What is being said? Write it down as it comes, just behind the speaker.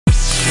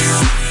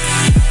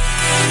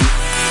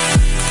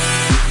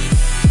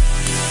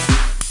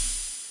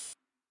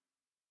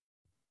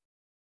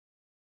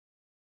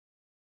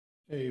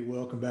Hey,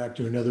 welcome back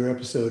to another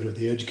episode of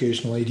the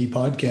Educational AD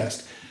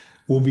Podcast.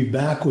 We'll be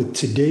back with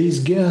today's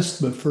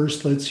guest, but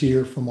first let's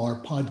hear from our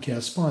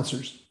podcast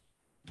sponsors.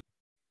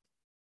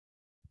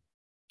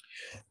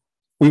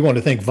 We want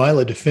to thank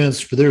Violet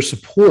Defense for their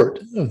support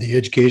of the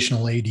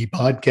Educational AD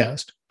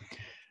Podcast.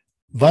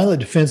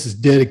 Violet Defense is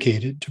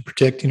dedicated to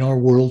protecting our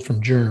world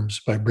from germs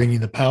by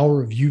bringing the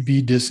power of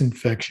UV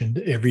disinfection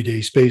to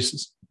everyday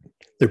spaces.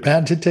 Their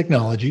patented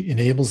technology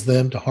enables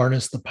them to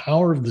harness the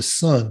power of the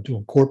sun to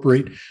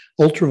incorporate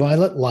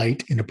ultraviolet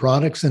light into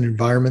products and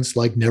environments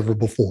like never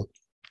before.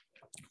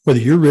 Whether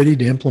you're ready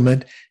to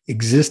implement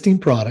existing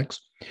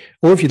products,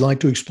 or if you'd like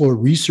to explore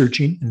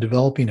researching and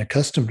developing a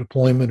custom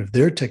deployment of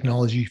their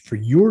technology for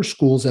your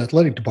school's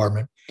athletic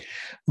department,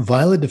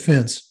 Violet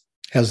Defense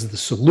has the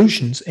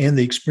solutions and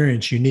the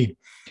experience you need.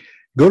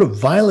 Go to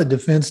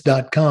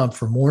violetdefense.com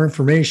for more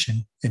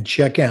information and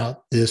check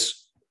out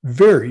this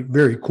very,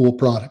 very cool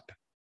product.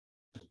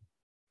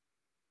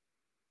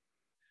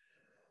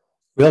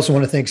 We also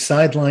want to thank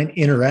Sideline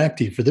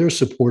Interactive for their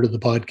support of the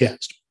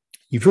podcast.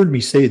 You've heard me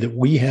say that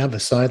we have a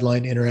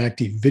Sideline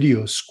Interactive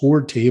video score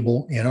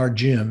table in our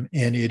gym,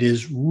 and it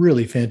is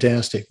really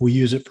fantastic. We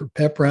use it for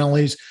pep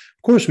rallies.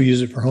 Of course, we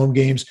use it for home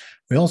games.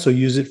 We also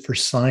use it for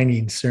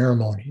signing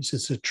ceremonies.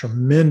 It's a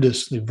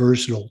tremendously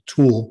versatile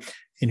tool,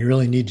 and you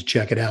really need to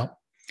check it out.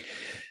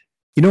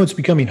 You know, it's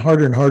becoming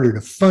harder and harder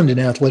to fund an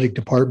athletic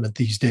department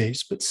these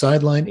days, but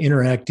Sideline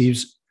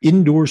Interactive's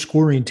indoor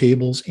scoring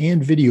tables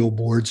and video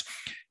boards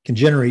can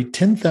generate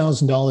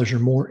 $10,000 or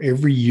more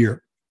every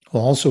year,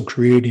 while also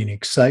creating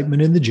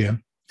excitement in the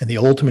gym and the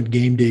ultimate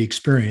game day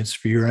experience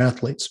for your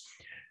athletes.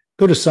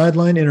 Go to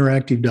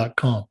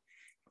sidelineinteractive.com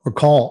or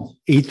call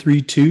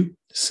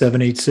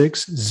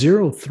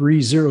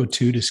 832-786-0302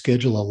 to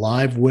schedule a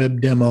live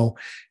web demo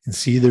and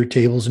see their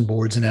tables and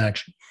boards in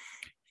action.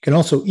 You can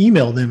also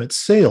email them at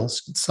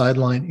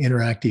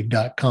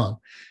sales@sidelineinteractive.com.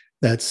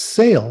 That's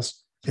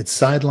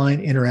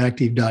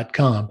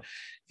sales@sidelineinteractive.com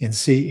and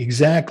see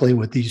exactly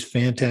what these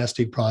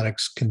fantastic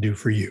products can do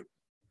for you.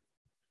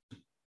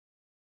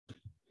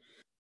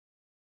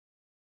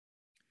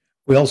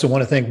 We also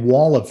want to thank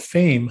Wall of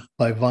Fame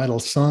by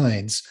Vital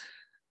Signs.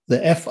 The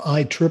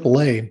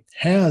FIAAA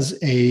has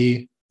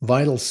a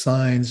Vital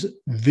Signs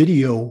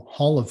Video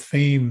Hall of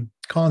Fame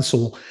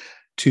console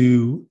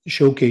to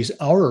showcase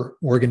our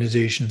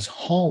organization's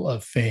Hall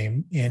of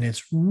Fame, and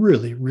it's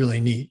really,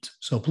 really neat.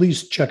 So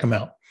please check them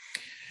out.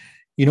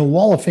 You know,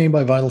 Wall of Fame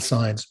by Vital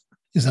Signs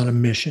is on a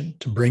mission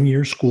to bring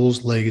your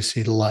school's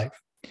legacy to life.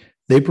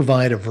 They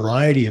provide a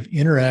variety of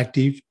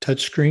interactive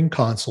touchscreen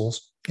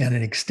consoles and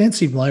an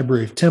extensive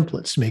library of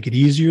templates to make it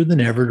easier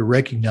than ever to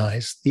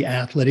recognize the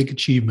athletic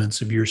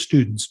achievements of your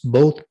students,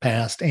 both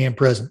past and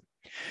present.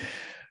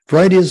 For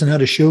ideas on how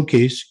to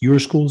showcase your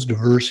school's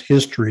diverse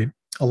history,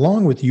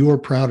 along with your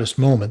proudest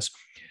moments,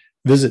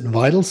 visit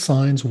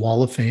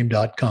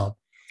vitalsignswalloffame.com.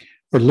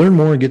 Or to learn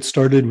more and get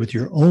started with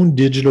your own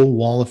digital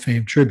Wall of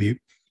Fame tribute,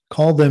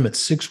 call them at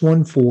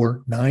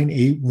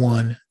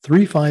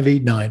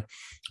 614-981-3589,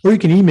 or you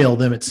can email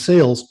them at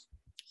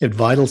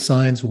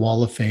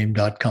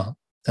sales@vitalsignswalloffame.com.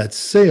 That's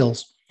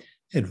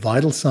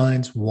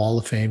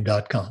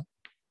sales@vitalsignswalloffame.com.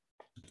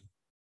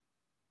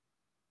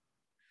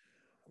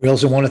 We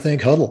also want to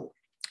thank Hudl.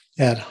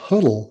 At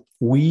Hudl,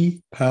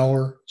 we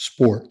power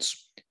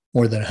sports.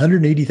 More than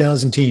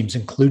 180,000 teams,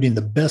 including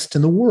the best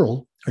in the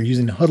world, are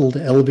using Hudl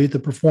to elevate the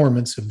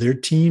performance of their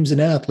teams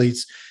and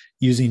athletes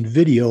using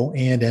video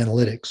and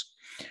analytics.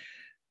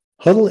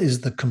 Hudl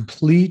is the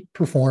complete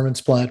performance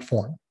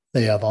platform.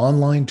 They have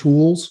online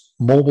tools,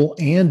 mobile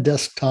and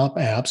desktop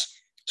apps,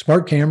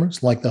 smart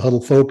cameras like the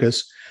Hudl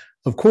Focus.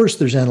 Of course,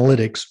 there's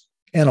analytics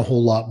and a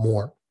whole lot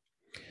more.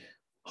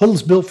 Hudl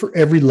is built for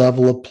every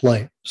level of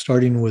play,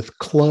 starting with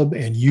club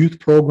and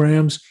youth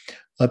programs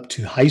up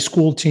to high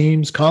school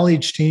teams,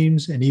 college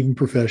teams, and even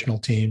professional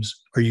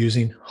teams are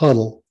using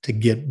Hudl to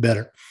get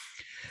better.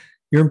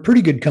 You're in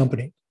pretty good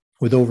company.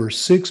 With over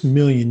 6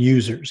 million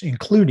users,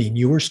 including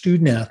your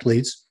student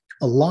athletes,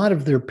 a lot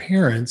of their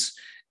parents,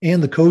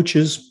 and the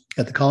coaches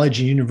at the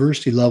college and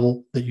university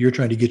level that you're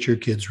trying to get your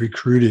kids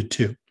recruited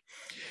to.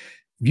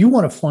 If you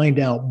want to find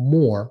out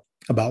more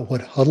about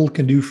what Hudl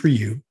can do for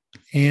you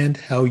and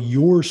how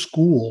your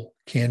school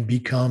can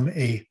become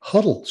a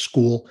Hudl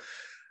school,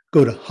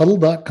 go to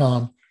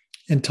hudl.com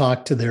and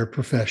talk to their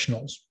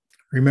professionals.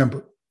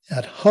 Remember,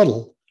 at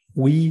Hudl,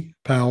 we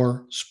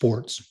power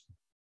sports.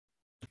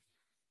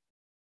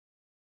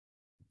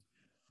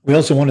 We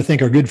also want to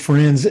thank our good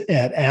friends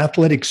at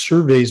Athletic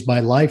Surveys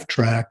by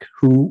Lifetrack,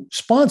 who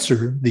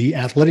sponsor the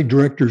Athletic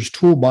Director's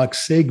Toolbox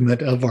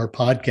segment of our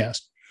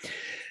podcast.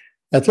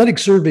 Athletic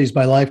Surveys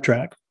by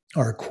Lifetrack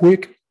are a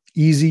quick,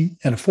 easy,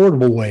 and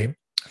affordable way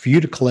for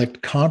you to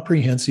collect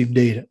comprehensive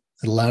data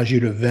that allows you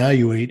to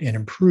evaluate and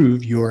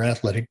improve your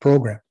athletic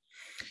program.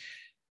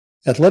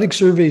 Athletic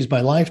Surveys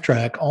by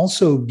Lifetrack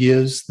also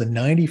gives the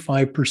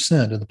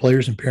 95% of the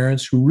players and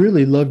parents who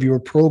really love your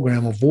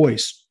program a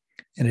voice,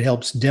 and it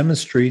helps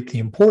demonstrate the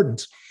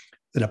importance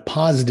that a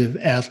positive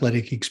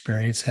athletic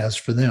experience has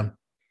for them.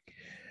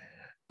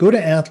 Go to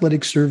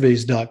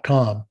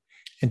athleticsurveys.com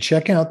and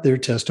check out their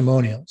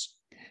testimonials.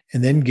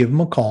 And then give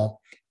them a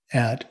call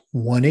at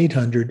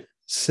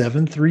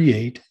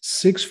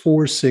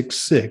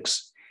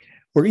 1-800-738-6466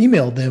 or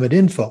email them at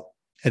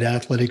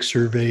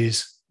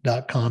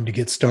info@athleticsurveys.com to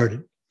get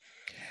started.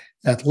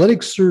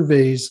 Athletic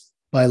Surveys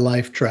by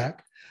LifeTrack.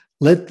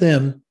 Let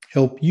them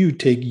help you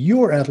take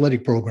your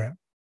athletic program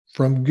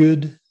from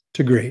good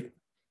to great.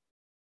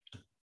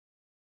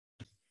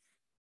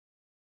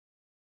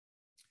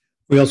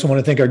 We also want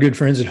to thank our good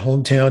friends at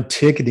Hometown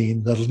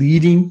Ticketing, the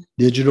leading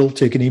digital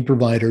ticketing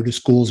provider to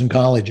schools and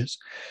colleges.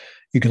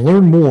 You can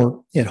learn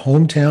more at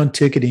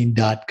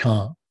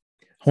hometownticketing.com.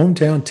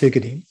 Hometown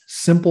Ticketing,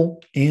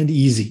 simple and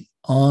easy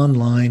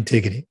online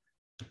ticketing.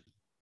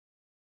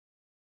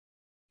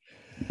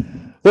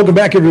 Welcome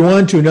back,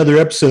 everyone, to another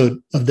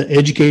episode of the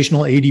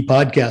Educational AD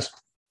Podcast.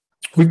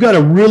 We've got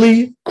a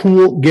really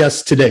cool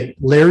guest today,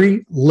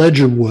 Larry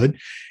Ledgerwood.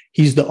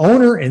 He's the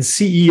owner and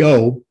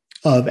CEO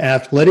of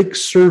Athletic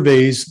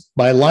Surveys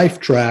by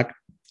LifeTrack,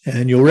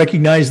 and you'll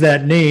recognize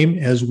that name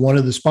as one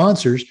of the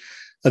sponsors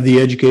of the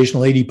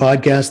Educational AD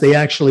Podcast. They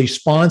actually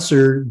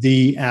sponsor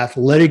the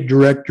Athletic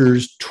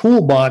Directors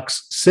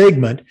Toolbox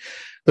segment.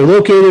 They're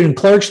located in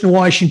Clarkston,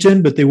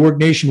 Washington, but they work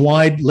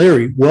nationwide.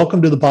 Larry,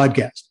 welcome to the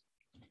podcast.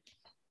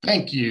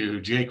 Thank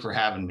you, Jake, for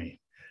having me.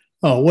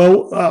 Oh,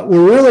 well,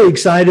 we're really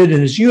excited.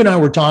 And as you and I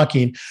were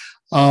talking,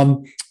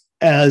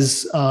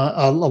 as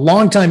a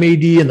longtime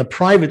AD in the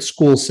private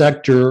school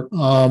sector,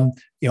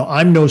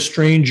 I'm no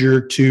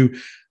stranger to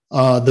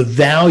the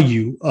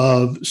value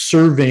of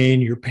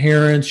surveying your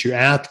parents, your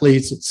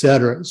athletes, et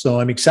cetera.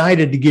 So I'm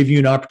excited to give you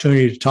an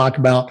opportunity to talk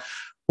about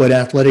what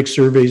Athletic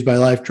Surveys by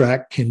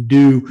LifeTrack can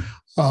do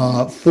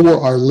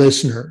for our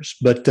listeners.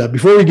 But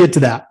before we get to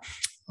that,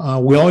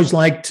 we always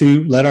like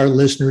to let our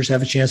listeners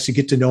have a chance to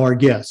get to know our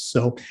guests.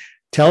 So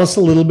tell us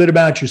a little bit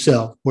about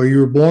yourself, where you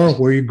were born,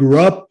 where you grew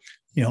up.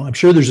 I'm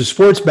sure there's a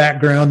sports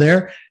background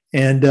there,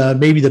 and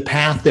maybe the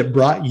path that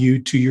brought you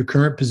to your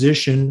current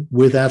position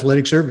with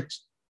Athletic Surveys.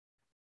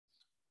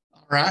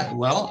 All right.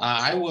 Well,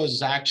 I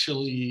was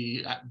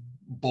actually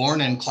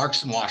born in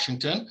Clarkston,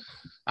 Washington.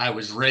 I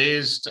was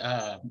raised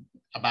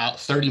about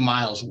 30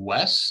 miles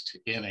west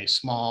in a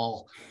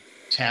small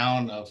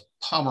town of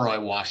Pomeroy,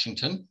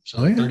 Washington. So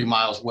 30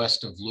 miles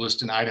west of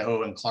Lewiston,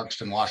 Idaho, and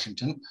Clarkston,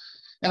 Washington,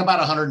 and about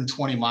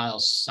 120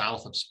 miles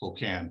south of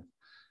Spokane.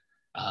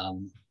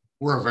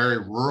 We're a very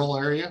rural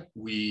area.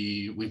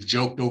 We've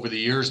joked over the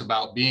years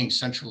about being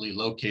centrally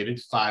located,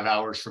 5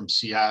 hours from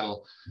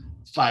Seattle,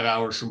 5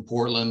 hours from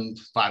Portland,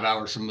 5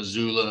 hours from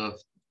Missoula,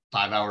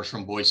 5 hours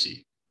from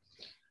Boise.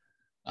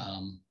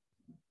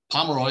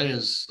 Pomeroy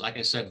is, like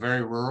I said,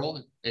 very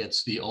rural.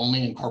 It's the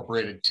only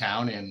incorporated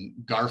town in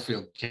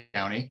Garfield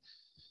County.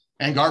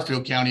 And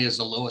Garfield County is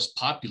the lowest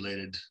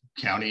populated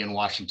county in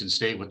Washington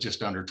State with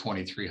just under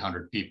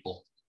 2,300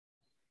 people.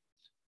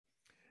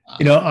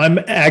 I'm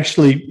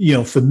actually,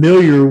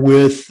 familiar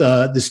with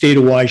the state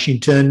of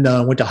Washington.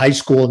 Went to high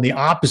school in the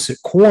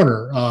opposite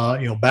corner,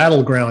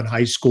 Battleground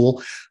High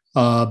School.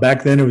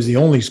 Back then, it was the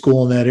only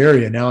school in that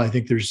area. Now I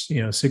think there's,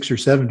 6 or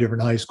 7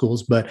 different high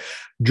schools, but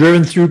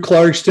driven through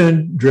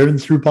Clarkston, driven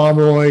through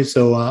Pomeroy.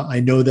 So I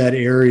know that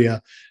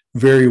area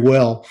very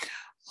well.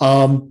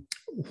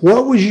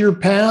 What was your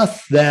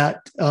path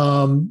that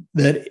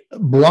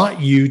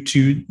brought you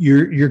to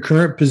your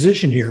current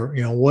position here?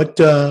 What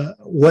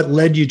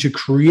led you to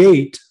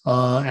create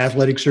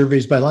Athletic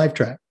Surveys by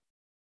LifeTrack?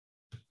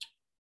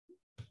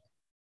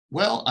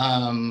 Well,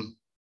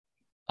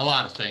 a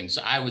lot of things.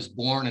 I was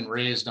born and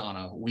raised on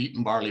a wheat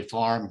and barley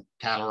farm,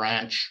 cattle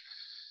ranch.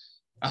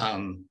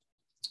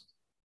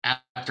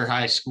 After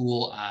high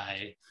school,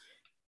 I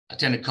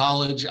attended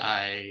college.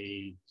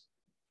 I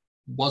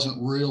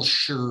wasn't real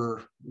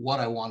sure what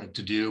I wanted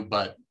to do,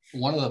 but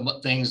one of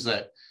the things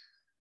that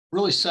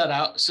really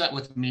set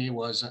with me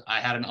was I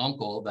had an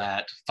uncle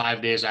that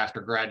 5 days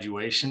after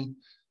graduation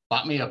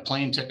bought me a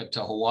plane ticket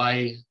to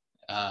Hawaii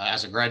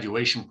as a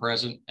graduation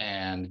present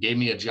and gave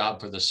me a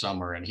job for the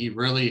summer. And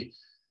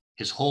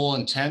his whole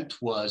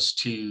intent was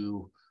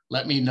to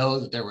let me know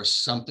that there was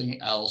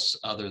something else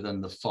other than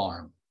the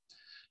farm.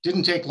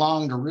 Didn't take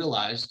long to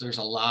realize there's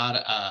a lot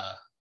of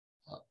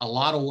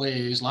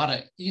ways, a lot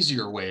of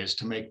easier ways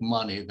to make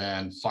money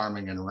than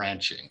farming and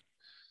ranching.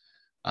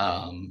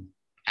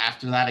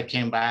 After that, I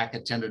came back,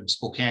 attended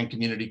Spokane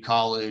Community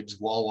College,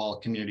 Walla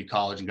Walla Community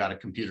College, and got a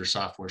computer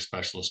software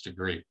specialist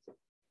degree.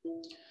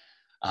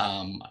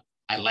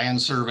 I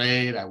land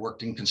surveyed, I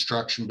worked in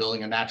construction,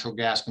 building a natural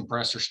gas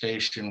compressor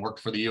station, worked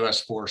for the U.S.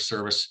 Forest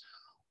Service,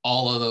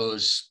 all of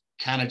those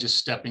kind of just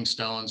stepping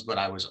stones, but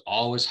I was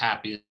always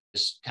happy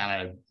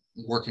kind of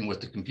working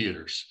with the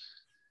computers.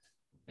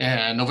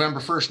 And November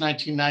 1st,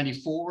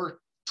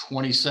 1994,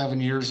 27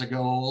 years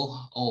ago,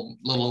 a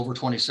little over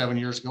 27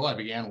 years ago, I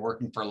began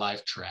working for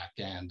LifeTrack.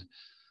 And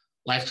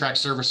LifeTrack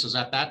Services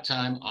at that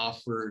time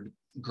offered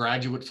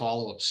graduate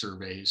follow-up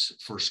surveys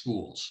for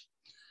schools.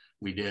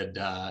 We did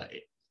a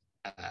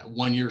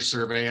 1-year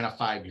survey and a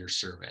 5-year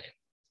survey.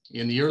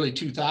 In the early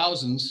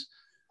 2000s,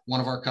 one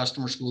of our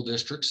customer school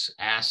districts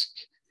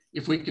asked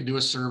if we could do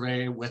a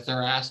survey with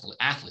their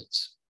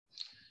athletes.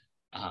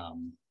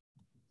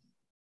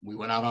 We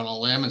went out on a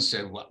limb and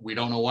said, well, we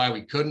don't know why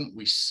we couldn't.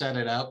 We set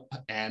it up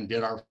and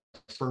did our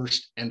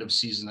first end of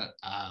season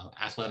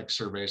athletic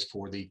surveys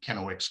for the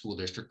Kennewick School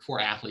District for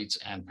athletes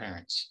and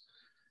parents.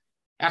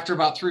 After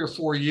about 3 or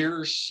 4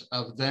 years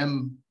of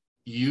them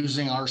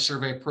using our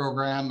survey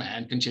program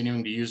and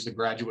continuing to use the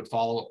graduate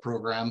follow-up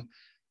program,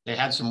 they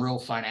had some real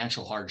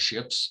financial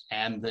hardships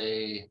and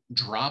they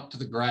dropped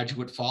the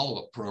graduate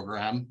follow-up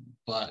program,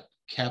 but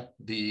kept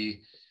the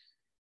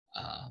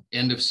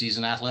end of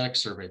season athletic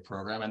survey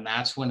program. And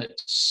that's when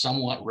it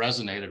somewhat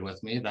resonated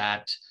with me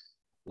that,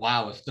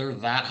 wow, if they're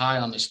that high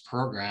on this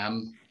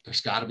program,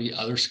 there's got to be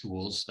other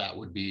schools that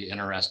would be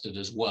interested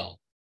as well.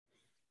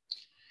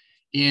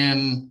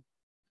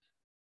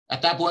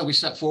 At that point, we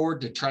set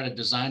forward to try to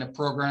design a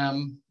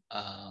program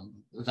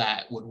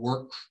that would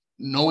work,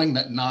 knowing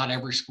that not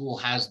every school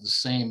has the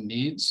same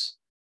needs.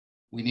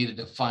 We needed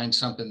to find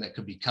something that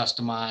could be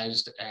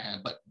customized,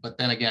 but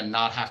then again,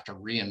 not have to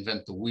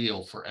reinvent the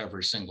wheel for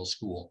every single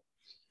school.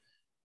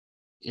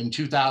 In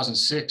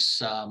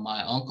 2006,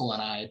 my uncle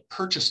and I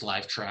purchased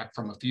LifeTrack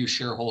from a few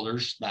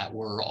shareholders that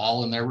were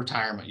all in their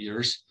retirement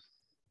years.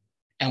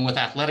 And with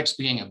athletics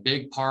being a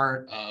big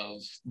part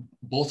of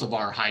both of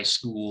our high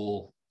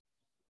school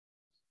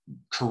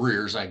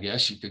careers, I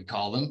guess you could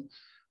call them,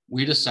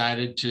 we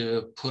decided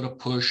to put a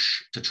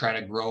push to try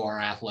to grow our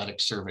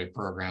athletic survey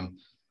program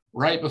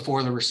right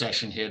before the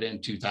recession hit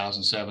in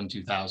 2007,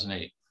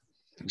 2008.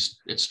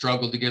 It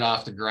struggled to get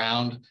off the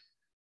ground.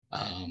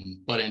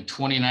 But in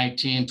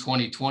 2019,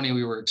 2020,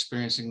 we were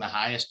experiencing the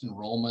highest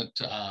enrollment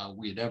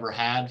we had ever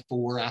had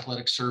for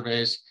athletic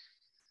surveys,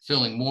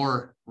 filling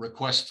more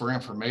requests for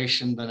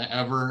information than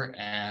ever.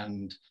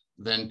 And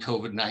then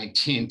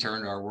COVID-19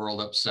 turned our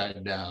world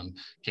upside down,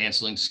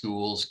 canceling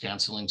schools,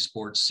 canceling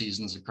sports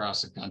seasons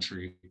across the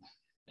country.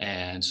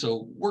 And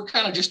so we're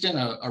kind of just in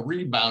a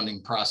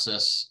rebounding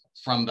process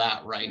from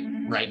that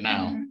right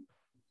now.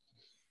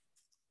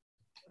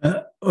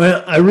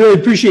 Well, I really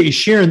appreciate you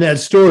sharing that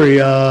story.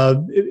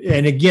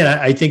 And again,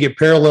 I think it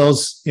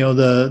parallels,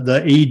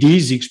 the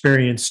AD's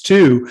experience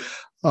too,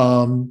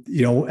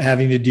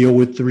 having to deal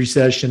with the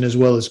recession as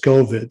well as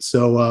COVID.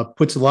 So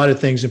puts a lot of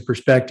things in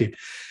perspective.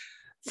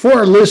 For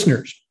our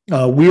listeners,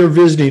 we are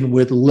visiting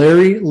with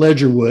Larry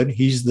Ledgerwood.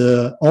 He's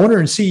the owner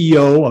and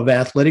CEO of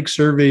Athletic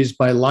Surveys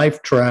by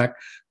LifeTrack,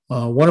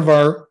 one of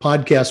our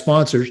podcast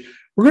sponsors.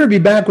 We're going to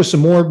be back with some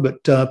more,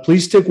 but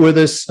please stick with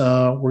us.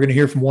 We're going to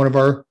hear from one of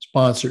our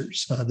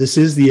sponsors. This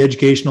is the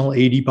Educational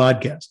AD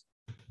Podcast.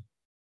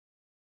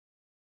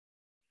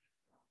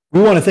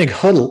 We want to thank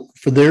Hudl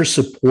for their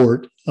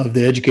support of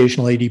the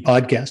Educational AD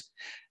Podcast.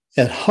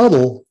 At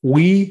Hudl,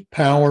 we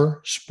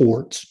power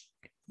sports.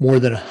 More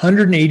than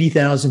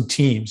 180,000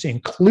 teams,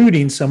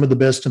 including some of the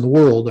best in the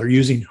world, are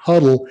using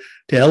Hudl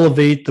to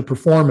elevate the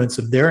performance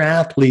of their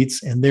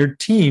athletes and their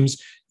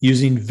teams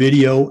using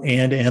video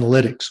and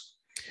analytics.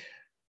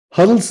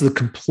 Hudl's the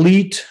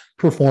complete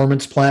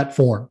performance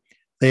platform.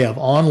 They have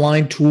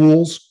online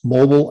tools,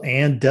 mobile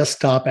and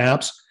desktop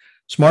apps,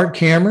 smart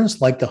cameras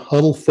like the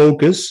Hudl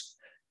Focus.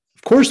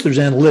 Of course, there's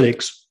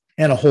analytics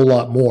and a whole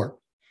lot more.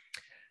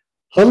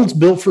 Hudl's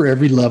built for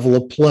every level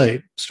of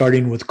play,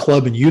 starting with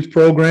club and youth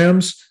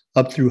programs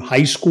up through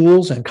high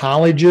schools and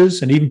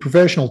colleges, and even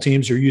professional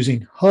teams are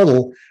using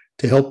Hudl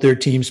to help their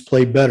teams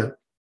play better.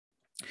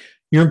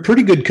 You're in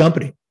pretty good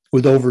company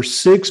with over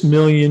 6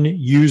 million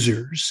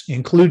users,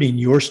 including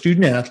your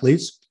student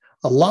athletes,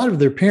 a lot of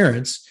their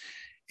parents,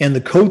 and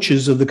the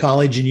coaches of the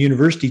college and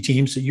university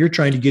teams that you're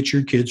trying to get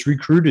your kids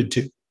recruited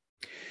to.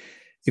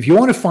 If you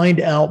want to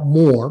find out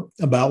more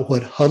about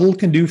what Hudl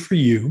can do for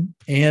you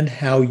and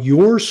how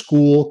your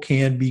school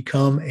can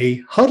become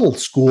a Hudl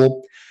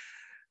school,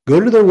 go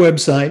to their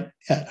website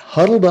at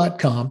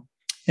hudl.com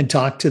and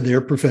talk to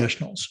their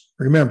professionals.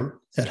 Remember,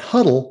 at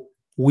Hudl,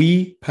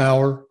 we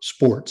power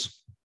sports.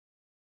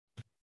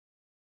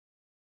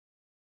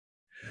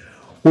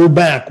 We're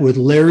back with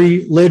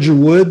Larry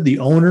Ledgerwood, the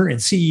owner and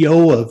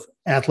CEO of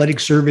Athletic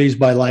Surveys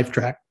by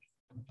LifeTrack.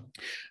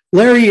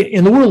 Larry,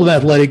 in the world of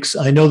athletics,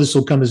 I know this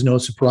will come as no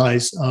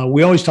surprise.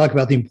 We always talk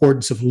about the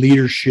importance of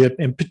leadership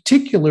and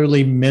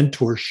particularly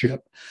mentorship.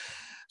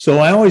 So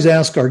I always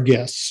ask our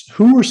guests,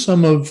 who are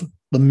some of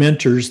the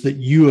mentors that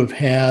you have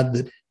had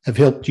that have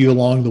helped you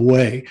along the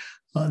way?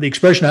 The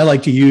expression I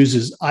like to use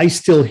is, I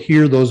still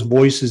hear those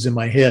voices in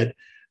my head.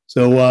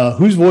 So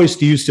whose voice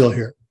do you still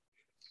hear?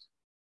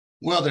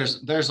 Well,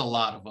 there's a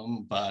lot of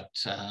them, but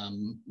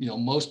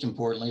most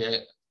importantly,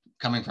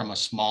 coming from a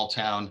small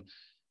town,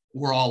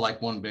 we're all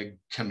like one big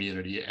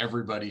community.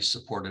 Everybody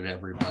supported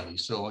everybody.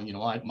 So,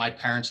 my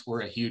parents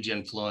were a huge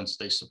influence.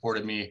 They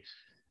supported me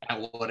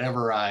at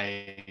whatever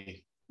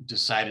I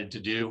decided to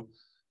do.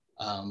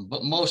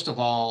 But most of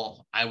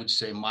all, I would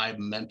say my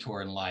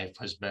mentor in life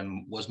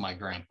was my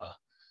grandpa.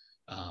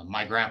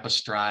 My grandpa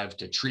strived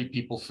to treat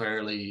people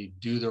fairly,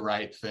 do the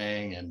right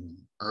thing, and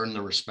earn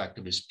the respect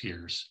of his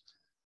peers.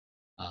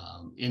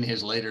 In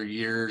his later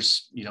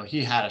years,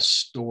 he had a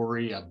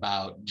story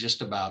about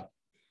just about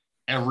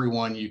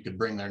everyone you could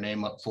bring their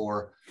name up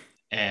for,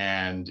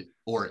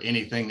 or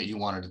anything that you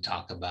wanted to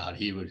talk about.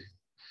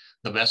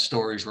 The best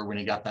stories were when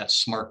he got that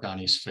smirk on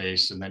his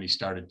face and then he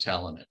started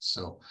telling it.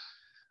 So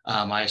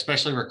I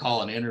especially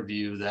recall an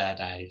interview that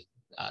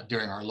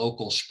during our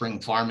local spring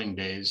farming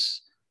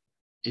days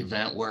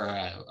event, where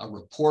a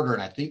reporter,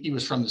 and I think he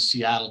was from the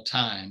Seattle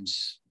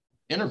Times,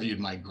 interviewed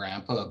my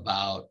grandpa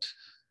about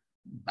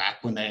back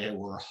when they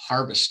were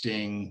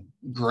harvesting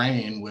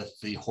grain with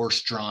the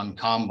horse-drawn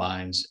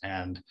combines,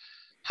 and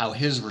how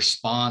his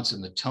response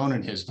and the tone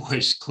in his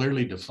voice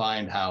clearly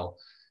defined how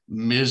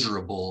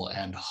miserable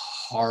and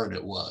hard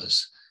it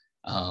was.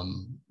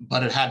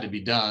 But it had to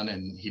be done,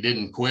 and he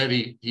didn't quit.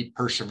 He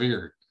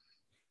persevered.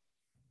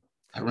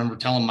 I remember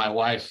telling my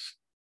wife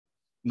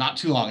not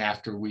too long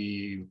after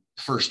we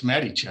first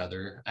met each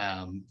other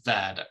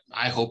that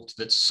I hoped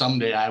that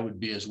someday I would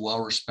be as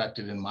well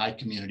respected in my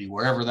community,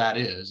 wherever that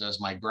is, as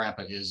my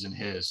grandpa is in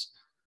his.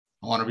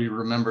 I want to be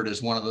remembered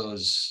as one of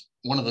those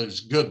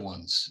good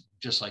ones,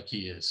 just like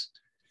he is.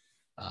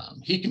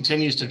 He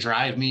continues to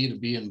drive me to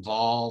be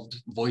involved,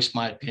 voice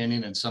my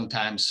opinion, and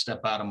sometimes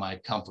step out of my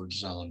comfort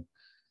zone.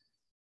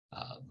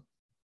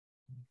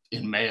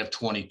 In May of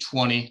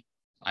 2020,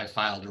 I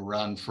filed a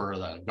run for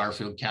the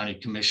Garfield County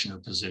Commissioner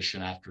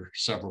position after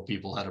several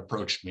people had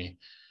approached me.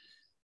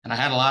 And I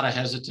had a lot of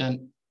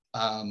hesitant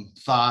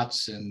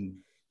thoughts, and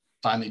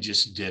finally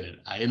just did it.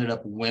 I ended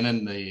up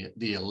winning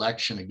the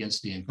election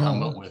against the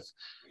incumbent with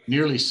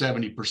nearly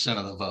 70%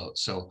 of the vote.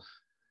 So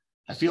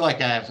I feel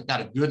like I've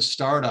got a good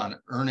start on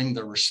earning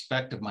the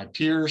respect of my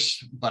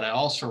peers, but I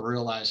also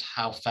realize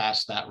how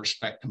fast that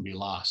respect can be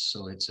lost.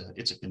 So it's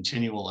a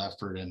continual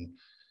effort. And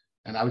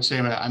I would say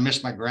I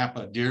miss my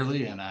grandpa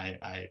dearly, and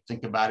I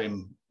think about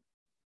him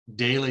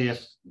daily,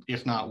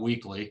 if not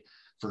weekly,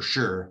 for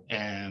sure.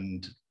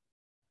 And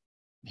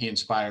he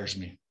inspires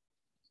me.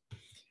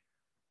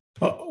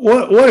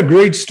 What a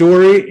great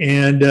story.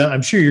 And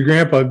I'm sure your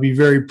grandpa would be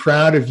very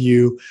proud of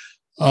you.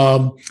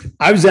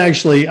 I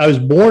was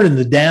born in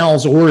the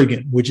Dalles,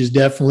 Oregon, which is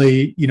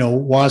definitely,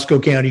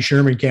 Wasco County,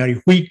 Sherman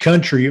County, wheat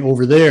country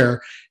over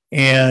there.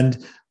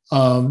 And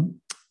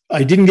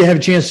I didn't have a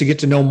chance to get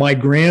to know my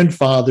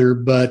grandfather,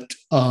 but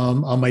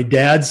on my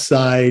dad's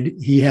side,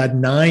 he had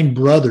 9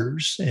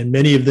 brothers, and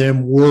many of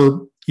them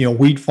were,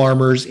 wheat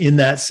farmers in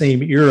that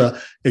same era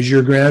as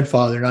your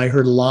grandfather. And I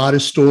heard a lot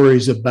of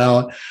stories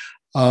about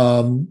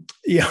how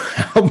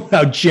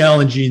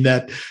challenging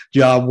that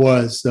job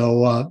was.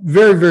 So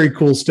very, very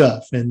cool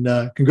stuff. And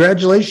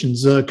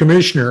congratulations,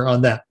 Commissioner,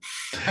 on that.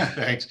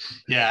 Thanks.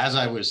 Yeah, as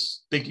I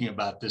was thinking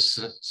about this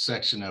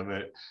section of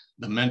it,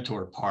 the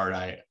mentor part,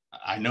 I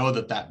know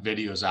that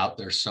video is out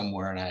there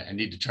somewhere, and I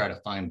need to try to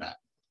find that.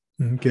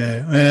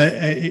 Okay.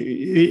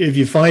 If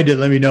you find it,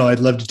 let me know. I'd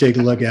love to take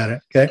a look at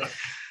it. Okay.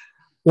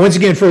 Once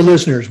again, for our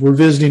listeners, we're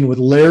visiting with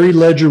Larry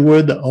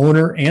Ledgerwood, the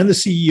owner and the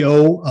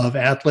CEO of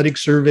Athletic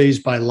Surveys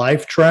by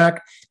Lifetrack.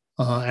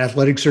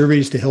 Athletic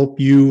surveys to help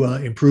you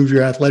improve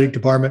your athletic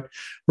department.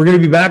 We're going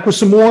to be back with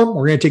some more.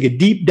 We're going to take a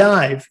deep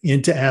dive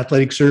into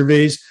athletic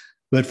surveys.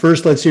 But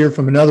first, let's hear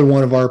from another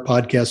one of our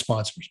podcast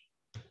sponsors.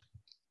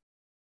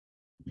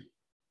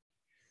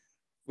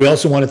 We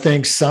also want to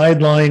thank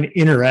Sideline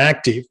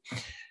Interactive.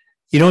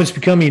 It's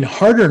becoming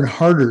harder and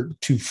harder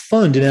to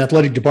fund an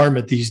athletic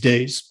department these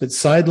days, but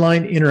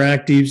Sideline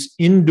Interactive's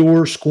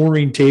indoor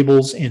scoring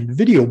tables and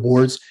video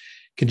boards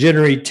can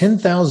generate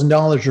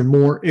 $10,000 or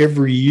more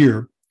every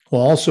year,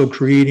 while also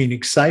creating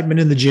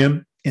excitement in the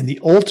gym and the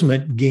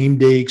ultimate game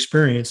day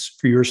experience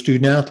for your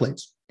student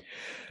athletes.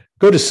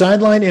 Go to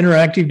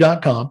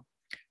sidelineinteractive.com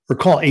or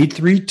call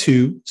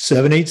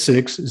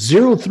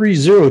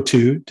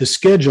 832-786-0302 to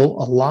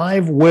schedule a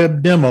live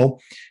web demo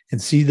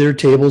and see their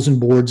tables and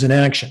boards in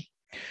action.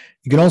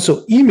 You can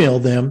also email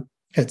them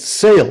at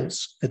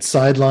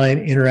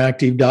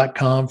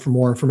sales@sidelineinteractive.com for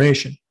more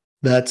information.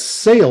 That's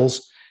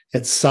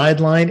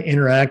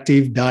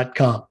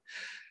sales@sidelineinteractive.com.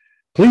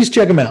 Please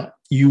check them out.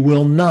 You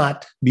will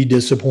not be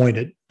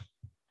disappointed.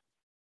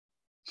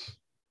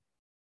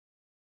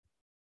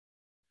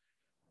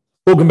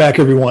 Welcome back,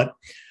 everyone.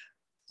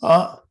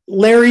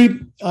 Larry,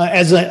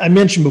 as I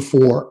mentioned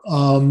before,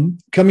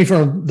 coming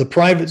from the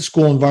private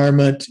school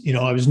environment,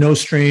 I was no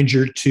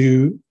stranger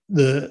to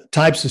the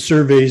types of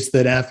surveys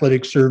that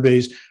Athletic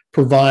Surveys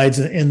provides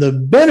and the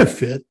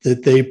benefit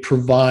that they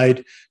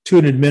provide to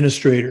an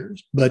administrator.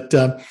 But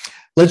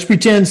let's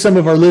pretend some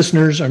of our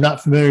listeners are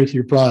not familiar with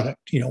your product.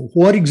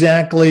 What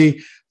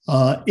exactly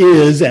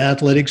is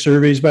Athletic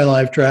Surveys by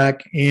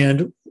Lifetrack,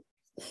 and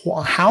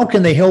how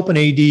can they help an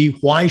AD?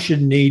 Why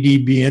should an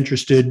AD be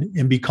interested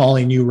and be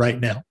calling you right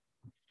now?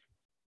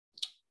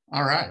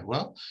 All right.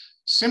 Well,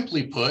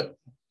 simply put,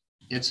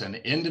 it's an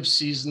end of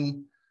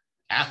season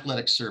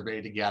athletic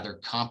survey to gather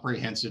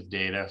comprehensive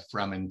data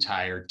from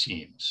entire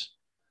teams.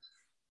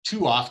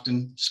 Too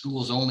often,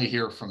 schools only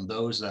hear from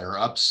those that are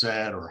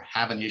upset or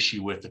have an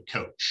issue with the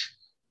coach.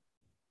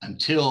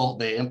 Until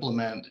they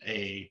implement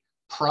a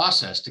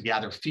process to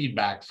gather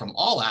feedback from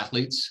all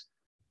athletes,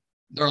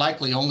 they're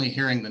likely only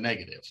hearing the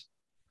negative.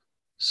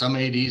 some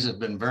ADs have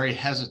been very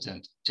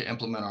hesitant to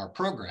implement our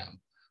program,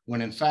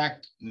 when in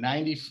fact,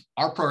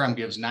 our program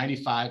gives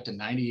 95 to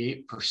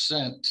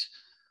 98%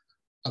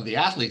 of the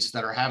athletes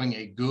that are having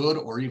a good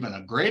or even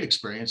a great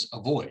experience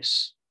a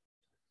voice.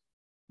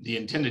 The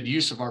intended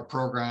use of our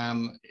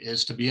program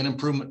is to be an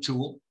improvement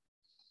tool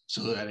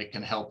so that it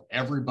can help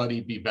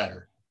everybody be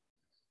better.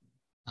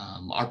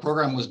 Our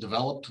program was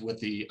developed with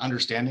the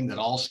understanding that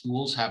all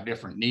schools have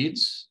different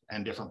needs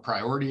and different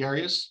priority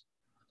areas.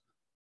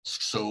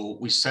 So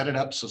we set it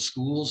up so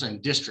schools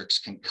and districts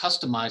can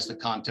customize the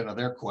content of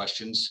their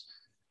questions,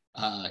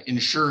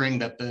 ensuring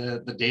that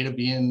the data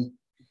being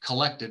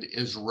collected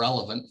is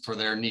relevant for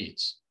their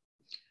needs.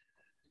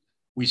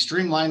 We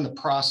streamlined the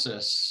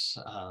process,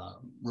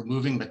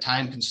 removing the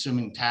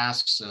time-consuming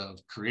tasks of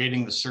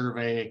creating the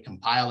survey,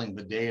 compiling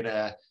the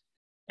data,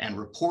 and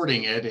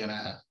reporting it in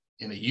a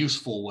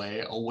useful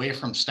way away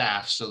from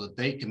staff so that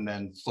they can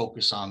then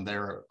focus on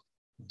their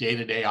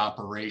day-to-day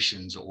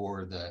operations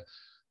or the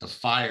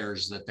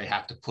fires that they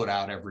have to put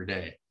out every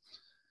day.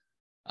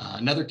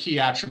 Another key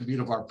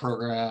attribute of our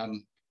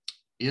program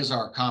is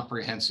our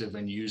comprehensive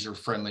and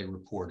user-friendly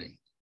reporting.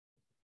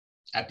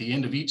 At the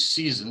end of each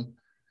season,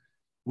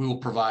 we will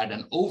provide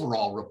an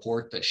overall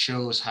report that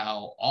shows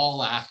how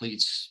all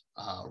athletes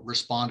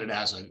responded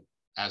as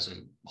a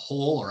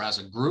whole or as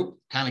a group,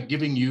 kind of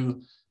giving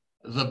you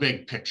the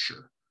big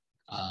picture.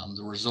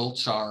 The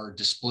results are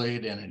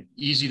displayed in an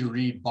easy to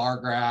read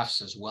bar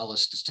graphs as well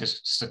as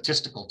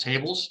statistical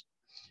tables.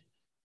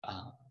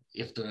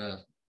 If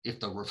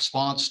the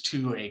response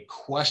to a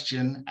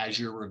question as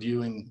you're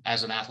reviewing,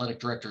 as an athletic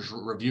director is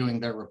reviewing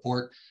their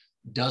report,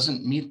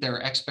 doesn't meet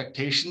their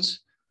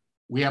expectations,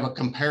 we have a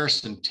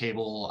comparison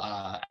table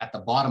at the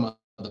bottom of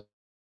the.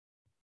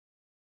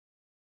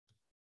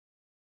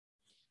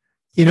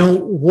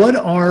 What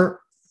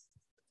are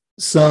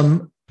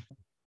some?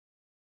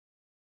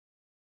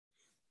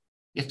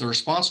 If the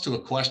response to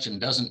a question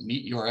doesn't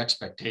meet your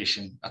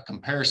expectation, a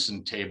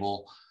comparison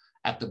table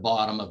at the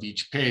bottom of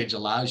each page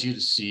allows you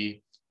to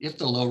see if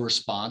the low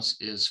response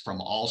is from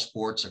all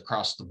sports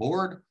across the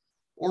board,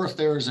 or if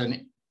there is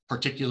a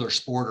particular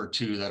sport or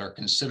two that are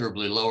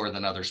considerably lower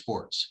than other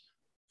sports.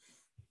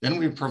 Then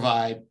we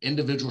provide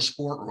individual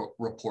sport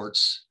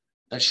reports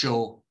that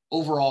show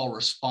overall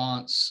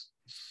response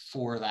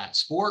for that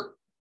sport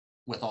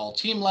with all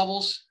team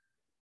levels,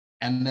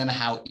 and then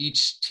how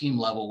each team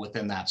level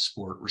within that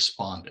sport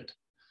responded.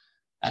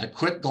 At a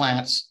quick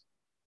glance,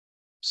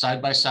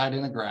 side by side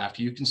in a graph,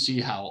 you can see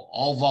how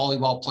all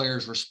volleyball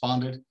players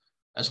responded,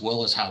 as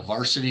well as how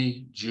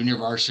varsity, junior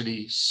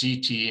varsity,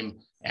 C team,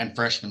 and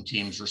freshman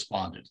teams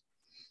responded.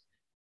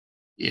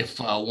 If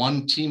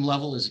one team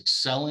level is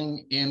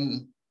excelling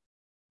in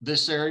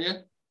this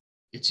area,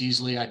 it's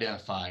easily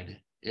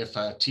identified. If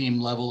a team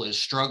level is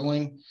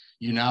struggling,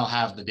 you now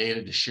have the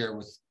data to share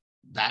with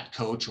that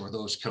coach or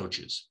those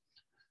coaches.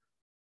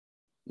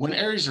 When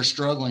areas are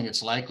struggling,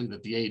 it's likely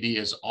that the AD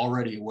is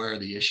already aware of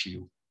the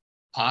issue.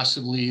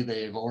 Possibly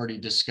they've already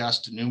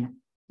discussed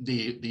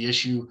the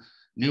issue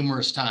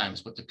numerous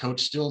times, but the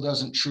coach still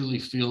doesn't truly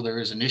feel there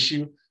is an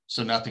issue,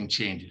 so nothing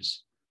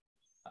changes.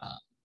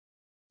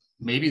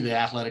 Maybe the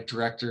athletic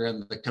director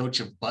and the coach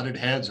have butted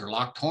heads or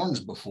locked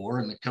horns before,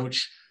 and the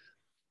coach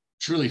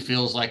truly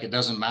feels like it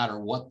doesn't matter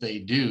what they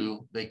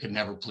do, they could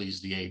never please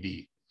the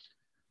AD.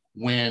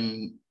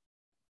 When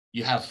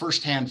you have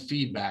firsthand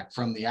feedback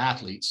from the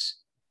athletes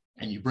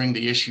and you bring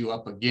the issue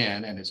up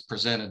again and it's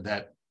presented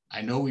that,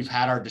 I know we've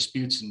had our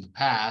disputes in the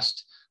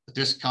past, but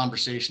this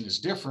conversation is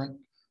different.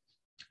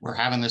 We're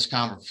having this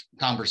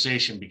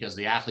conversation because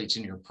the athletes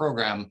in your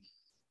program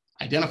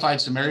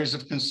identified some areas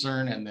of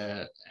concern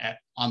and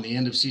on the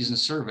end of season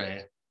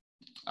survey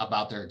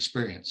about their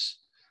experience.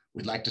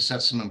 We'd like to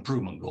set some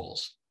improvement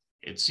goals.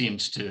 It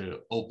seems to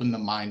open the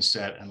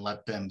mindset and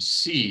let them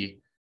see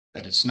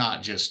that it's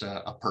not just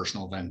a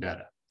personal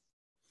vendetta.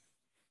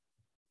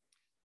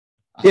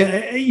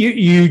 Yeah,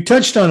 you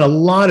touched on a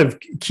lot of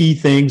key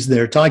things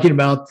there, talking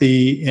about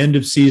the end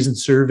of season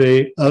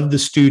survey of the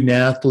student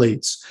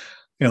athletes.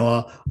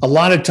 A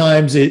lot of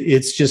times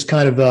it's just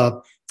kind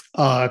of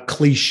a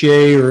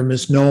cliche or a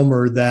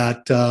misnomer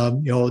that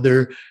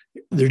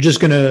they're just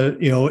going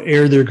to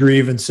air their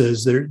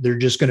grievances. They're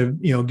just going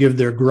to give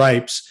their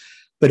gripes.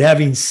 But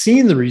having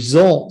seen the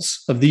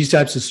results of these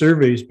types of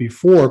surveys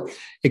before,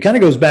 it kind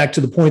of goes back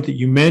to the point that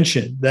you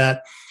mentioned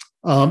that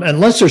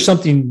unless there's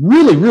something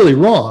really, really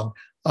wrong,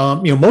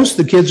 most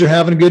of the kids are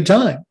having a good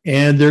time,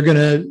 and they're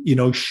going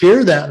to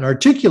share that and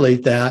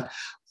articulate that,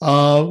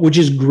 which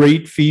is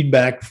great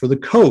feedback for the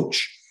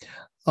coach.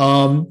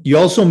 You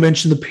also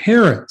mentioned the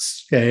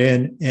parents,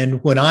 okay?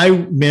 And when I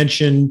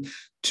mentioned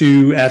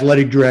to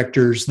athletic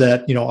directors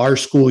that our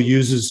school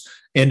uses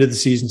end of the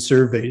season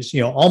surveys,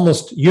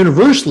 almost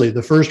universally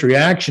the first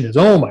reaction is,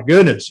 oh my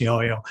goodness,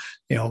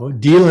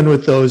 dealing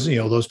with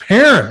those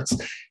parents.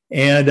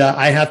 And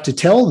I have to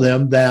tell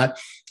them that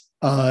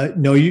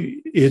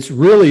it's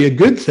really a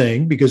good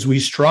thing, because we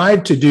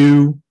strive to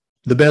do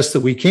the best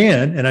that we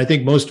can, and I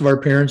think most of our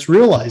parents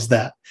realize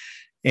that.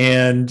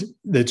 And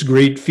that's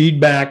great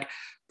feedback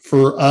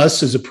for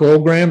us as a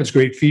program. It's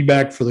great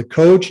feedback for the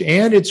coach,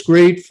 and it's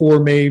great for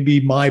maybe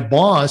my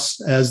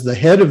boss as the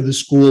head of the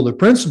school, the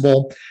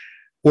principal,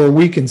 where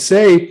we can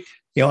say,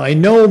 I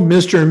know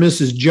Mr. and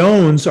Mrs.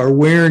 Jones are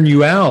wearing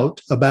you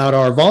out about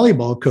our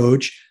volleyball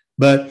coach,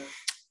 but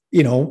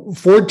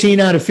 14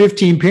 out of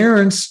 15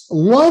 parents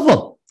love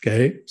them.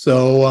 Okay.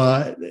 So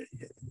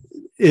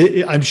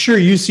I'm sure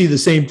you see the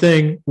same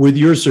thing with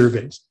your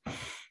surveys.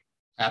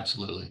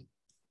 Absolutely.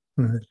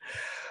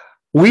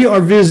 We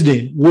are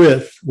visiting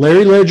with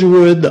Larry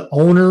Ledgerwood, the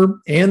owner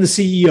and the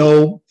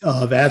CEO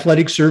of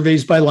Athletic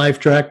Surveys by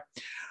Lifetrack.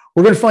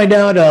 We're going to find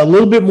out a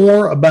little bit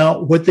more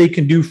about what they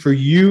can do for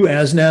you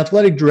as an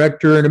athletic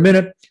director in a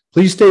minute.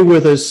 Please stay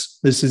with us.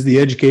 This is the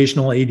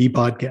Educational AD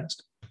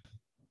Podcast.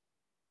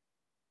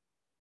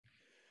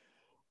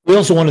 We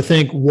also want to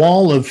thank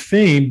Wall of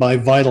Fame by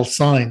Vital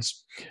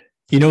Signs.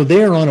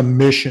 They are on a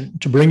mission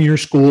to bring your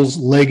school's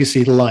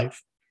legacy to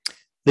life.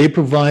 They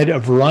provide a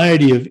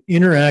variety of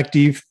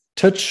interactive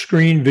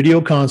touchscreen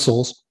video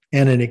consoles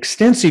and an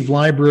extensive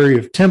library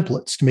of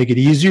templates to make it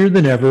easier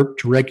than ever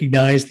to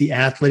recognize the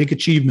athletic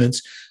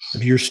achievements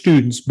of your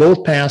students,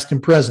 both past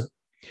and present.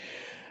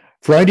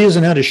 For ideas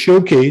on how to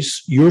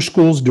showcase your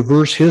school's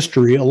diverse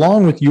history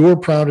along with your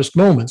proudest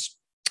moments,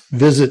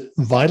 visit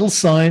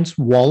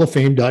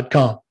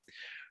vitalsignswalloffame.com.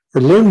 Or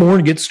learn more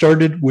and get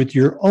started with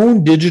your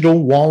own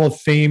digital Wall of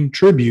Fame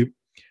tribute.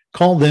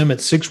 Call them at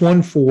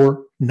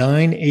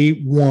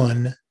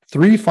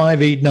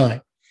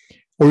 614-981-3589.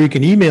 Or you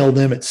can email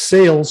them at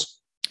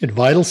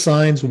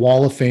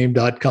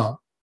sales@vitalsignswalloffame.com.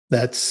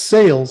 That's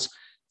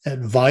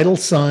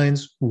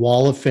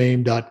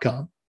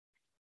sales@vitalsignswalloffame.com.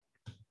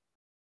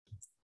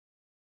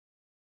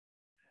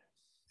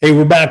 Hey,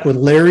 we're back with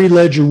Larry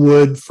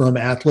Ledgerwood from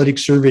Athletic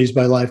Surveys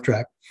by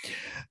Lifetrack.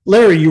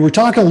 Larry, you were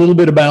talking a little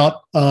bit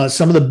about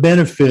some of the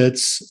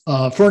benefits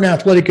for an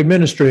athletic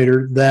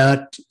administrator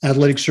that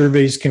athletic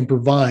surveys can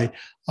provide.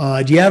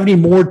 Do you have any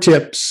more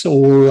tips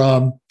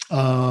or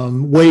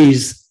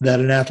ways that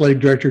an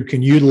athletic director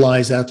can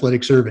utilize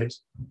athletic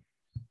surveys?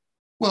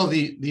 Well,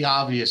 the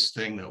obvious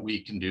thing that we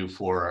can do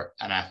for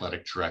an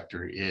athletic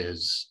director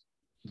is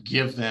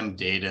give them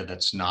data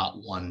that's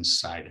not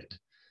one-sided.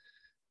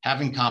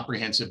 Having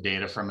comprehensive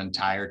data from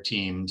entire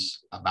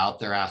teams about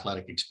their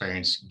athletic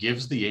experience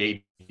gives the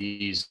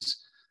ADs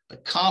the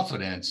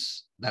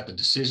confidence that the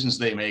decisions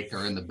they make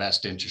are in the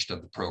best interest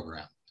of the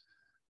program.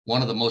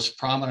 One of the most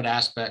prominent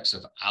aspects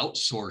of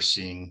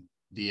outsourcing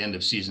the end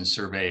of season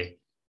survey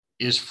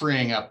is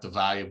freeing up the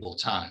valuable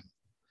time.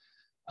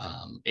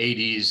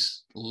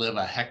 ADs live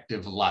a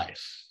hectic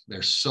life.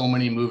 There's so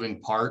many moving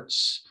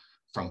parts,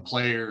 from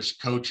players,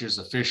 coaches,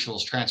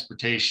 officials,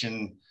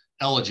 transportation,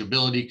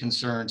 eligibility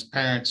concerns,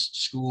 parents,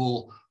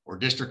 school, or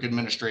district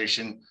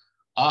administration.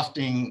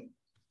 Often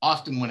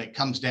when it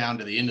comes down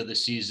to the end of the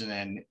season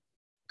and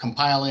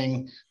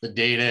compiling the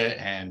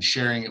data and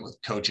sharing it with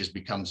coaches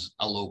becomes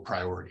a low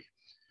priority.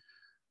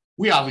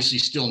 We obviously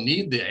still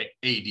need the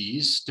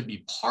ADs to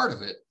be part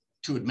of it,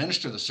 to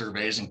administer the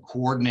surveys and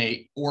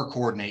coordinate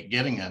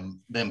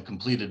getting them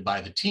completed by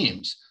the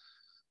teams.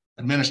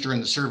 Administering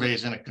the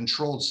surveys in a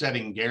controlled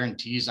setting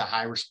guarantees a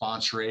high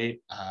response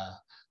rate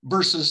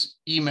versus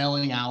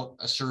emailing out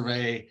a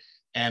survey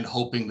and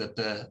hoping that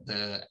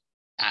the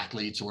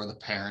athletes or the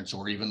parents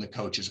or even the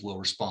coaches will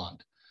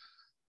respond.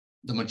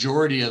 The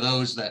majority of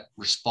those that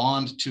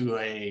respond to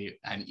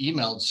an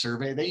emailed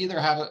survey, they either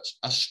have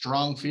a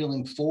strong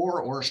feeling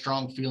for or a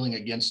strong feeling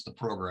against the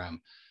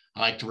program. I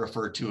like to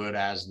refer to it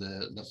as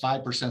the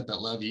 5%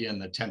 that love you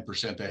and the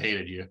 10% that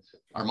hated you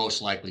are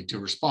most likely to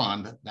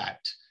respond.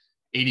 That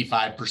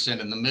 85%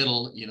 in the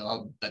middle,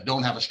 that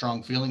don't have a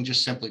strong feeling,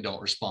 just simply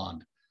don't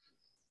respond.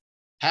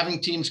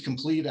 Having teams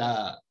complete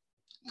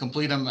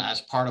them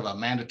as part of a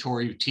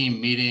mandatory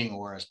team meeting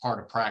or as part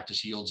of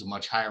practice yields a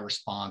much higher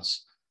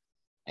response.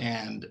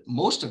 And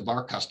most of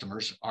our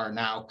customers are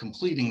now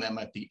completing them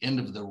at the end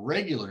of the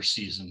regular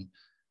season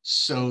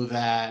so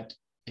that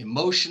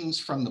emotions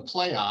from the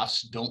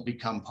playoffs don't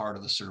become part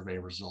of the survey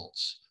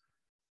results.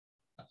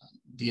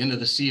 The end of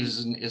the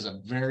season is a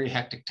very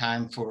hectic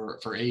time for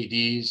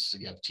ADs.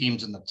 You have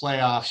teams in the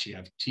playoffs, you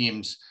have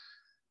teams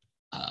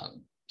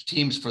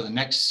for the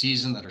next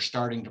season that are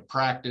starting to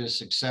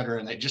practice, et cetera,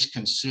 and it just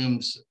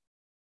consumes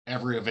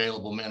every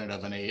available minute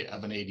of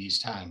an AD's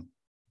time.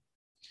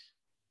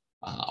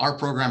 Our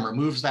program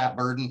removes that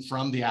burden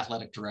from the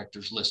athletic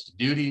director's list of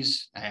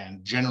duties,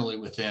 and generally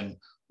within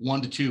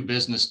 1 to 2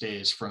 business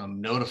days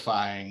from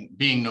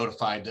being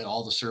notified that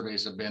all the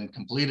surveys have been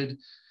completed,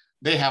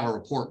 they have a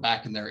report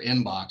back in their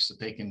inbox that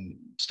they can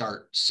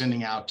start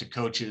sending out to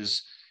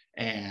coaches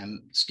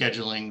and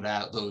scheduling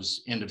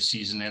those end of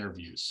season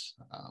interviews.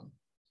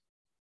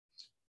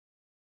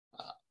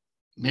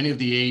 Many of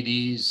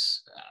the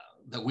ADs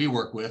that we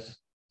work with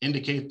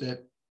indicate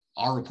that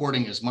our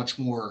reporting is much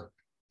more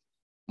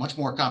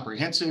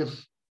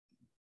comprehensive,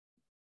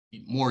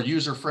 more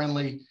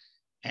user-friendly,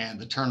 and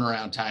the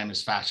turnaround time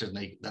is faster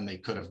than they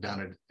could have done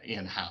it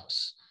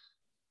in-house.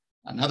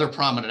 Another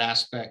prominent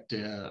aspect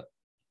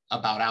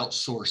about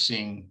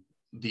outsourcing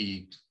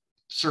the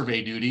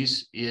survey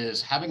duties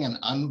is having an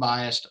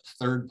unbiased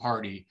third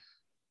party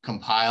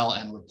compile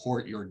and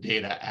report your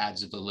data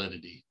adds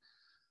validity.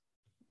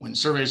 When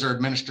surveys are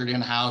administered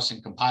in-house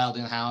and compiled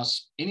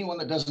in-house, anyone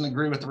that doesn't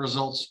agree with the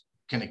results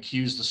can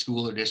accuse the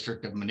school or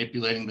district of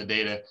manipulating the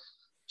data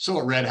so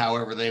it read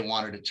however they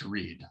wanted it to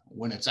read.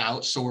 When it's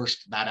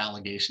outsourced, that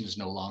allegation is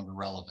no longer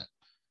relevant.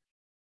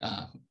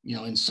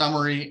 In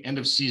summary, end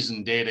of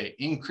season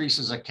data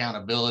increases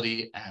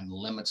accountability and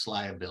limits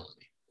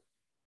liability.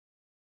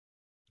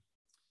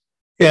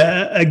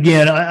 Yeah,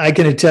 again, I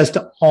can attest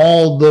to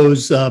all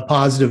those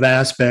positive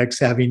aspects,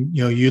 having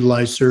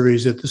utilized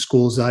surveys at the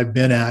schools I've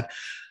been at.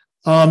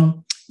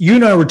 You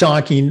and I were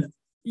talking.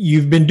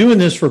 You've been doing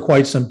this for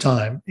quite some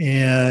time,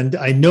 and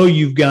I know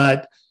you've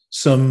got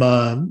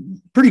some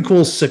pretty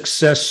cool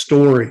success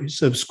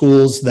stories of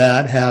schools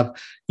that have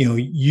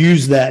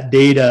used that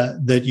data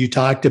that you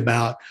talked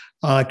about.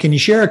 Can you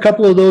share a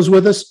couple of those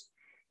with us?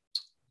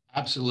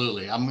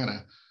 Absolutely. I'm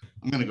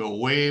gonna go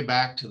way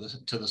back to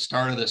the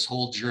start of this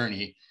whole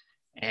journey,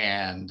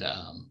 and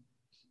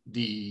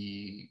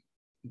the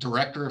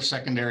director of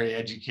secondary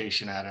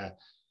education at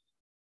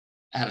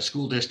a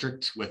school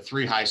district with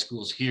 3 high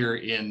schools here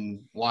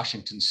in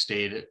Washington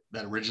State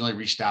that originally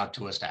reached out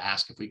to us to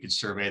ask if we could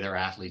survey their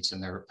athletes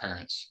and their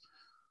parents.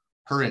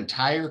 Her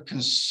entire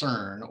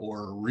concern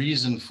or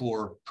reason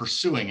for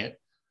pursuing it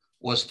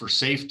was for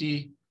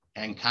safety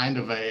and kind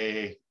of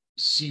a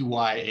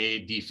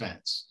CYA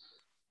defense.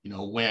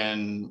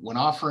 When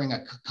offering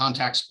a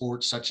contact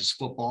sport such as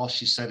football,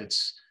 she said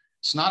it's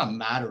not a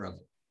matter of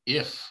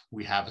if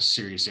we have a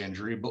serious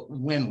injury, but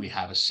when we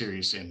have a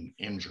serious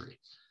injury.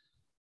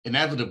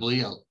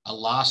 Inevitably, a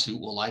lawsuit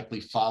will likely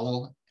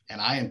follow,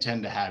 and I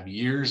intend to have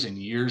years and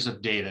years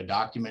of data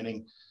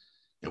documenting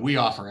that we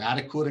offer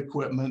adequate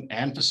equipment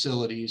and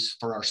facilities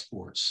for our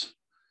sports.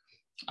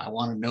 I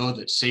want to know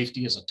that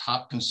safety is a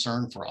top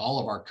concern for all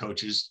of our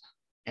coaches,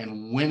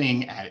 and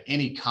winning at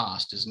any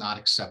cost is not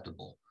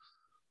acceptable.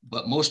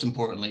 But most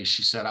importantly,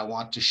 she said, I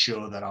want to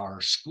show that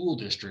our school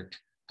district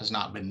has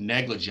not been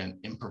negligent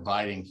in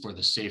providing for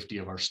the safety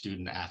of our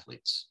student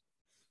athletes.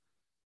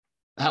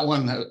 That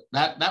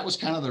was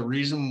kind of the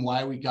reason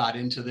why we got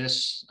into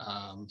this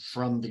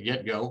from the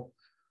get-go.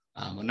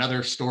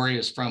 Another story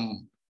is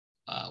from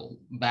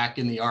back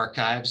in the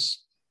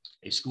archives,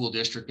 a school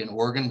district in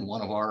Oregon,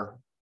 one of our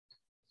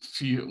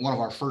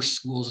first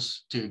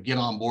schools to get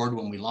on board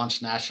when we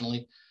launched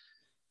nationally.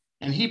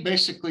 And he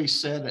basically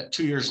said that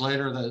 2 years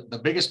later, the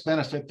biggest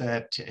benefit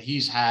that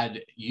he's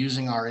had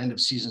using our end of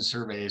season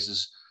surveys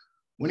is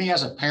when he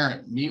has a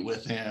parent meet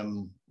with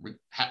him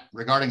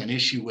regarding an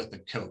issue with the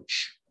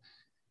coach.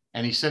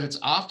 And he said it's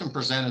often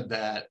presented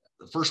that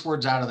the first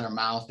words out of their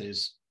mouth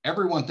is,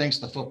 everyone thinks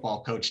the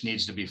football coach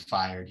needs to be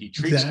fired. He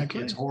treats the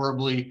kids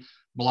horribly,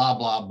 blah,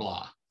 blah,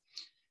 blah.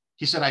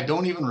 He said, I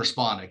don't even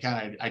respond.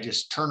 I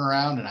just turn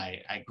around and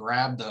I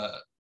grab the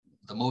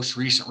most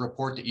recent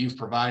report that you've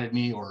provided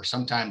me, or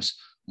sometimes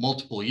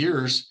multiple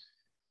years.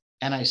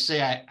 And I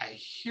say, I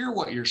hear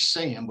what you're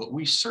saying, but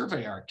we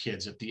survey our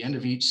kids at the end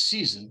of each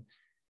season,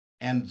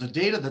 and the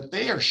data that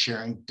they are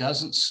sharing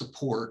doesn't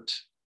support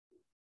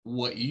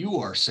what you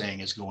are saying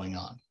is going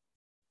on.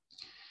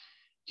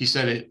 He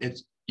said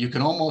you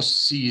can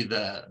almost see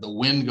the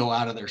wind go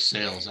out of their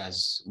sails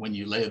as when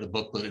you lay the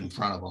booklet in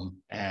front of them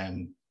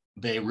and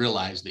they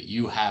realize that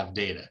you have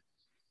data.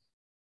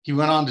 He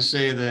went on to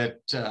say that,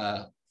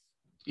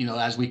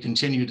 as we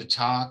continue to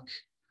talk,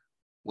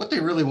 what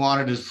they really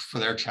wanted is for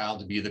their child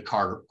to be the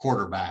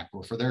quarterback,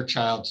 or for their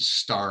child to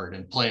start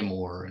and play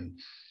more. And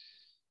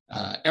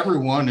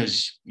everyone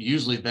is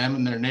usually them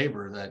and their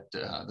neighbor that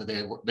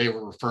they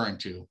were referring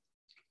to.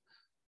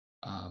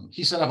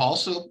 He said, I've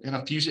also, in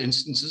a few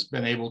instances,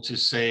 been able to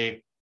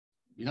say,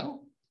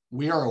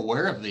 we are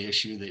aware of the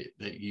issue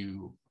that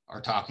you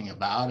are talking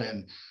about,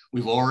 and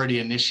we've already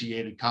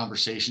initiated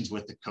conversations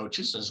with the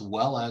coaches as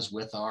well as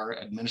with our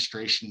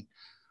administration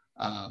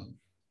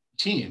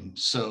team.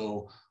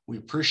 So we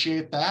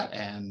appreciate that,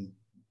 and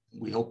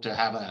we hope to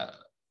have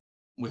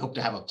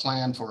a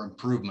plan for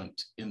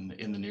improvement in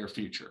the near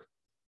future.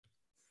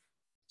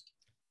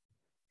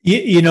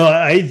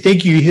 I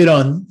think you hit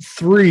on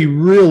 3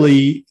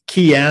 really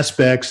key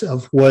aspects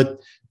of what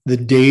the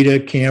data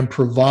can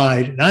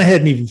provide. And I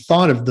hadn't even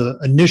thought of the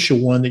initial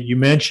one that you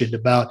mentioned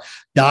about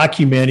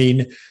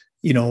documenting,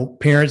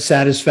 parent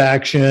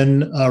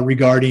satisfaction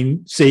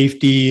regarding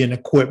safety and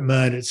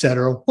equipment, et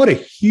cetera. What a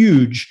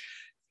huge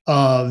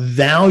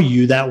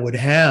value that would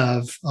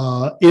have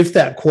if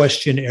that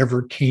question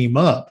ever came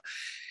up.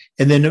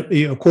 And then,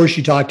 of course,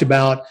 you talked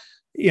about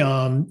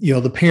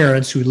the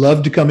parents who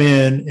love to come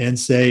in and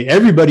say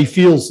everybody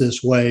feels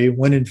this way,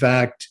 when in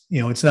fact,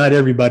 it's not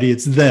everybody,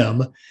 it's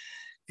them.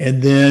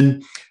 And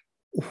then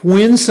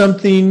when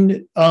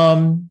something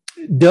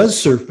does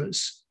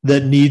surface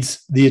that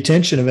needs the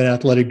attention of an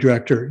athletic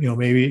director,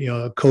 maybe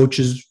a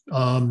coach's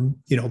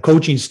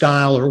coaching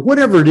style or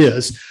whatever it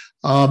is,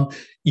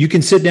 you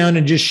can sit down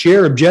and just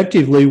share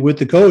objectively with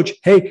the coach,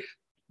 hey,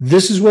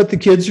 this is what the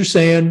kids are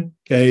saying.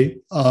 Okay.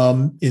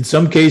 In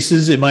some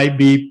cases, it might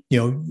be,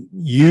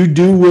 you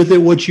do with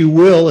it what you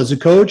will as a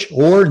coach,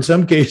 or in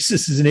some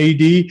cases as an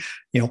AD,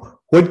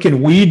 what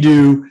can we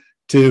do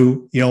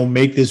to,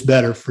 make this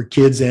better for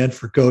kids and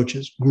for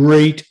coaches?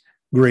 Great,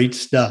 great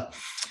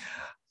stuff.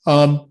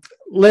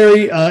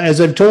 Larry, as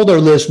I've told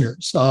our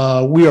listeners,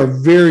 we are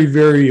very,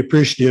 very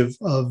appreciative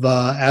of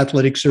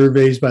Athletic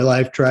Surveys by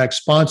Lifetrack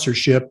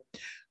sponsorship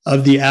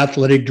of the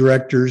Athletic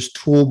Director's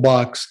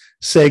Toolbox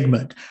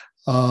segment.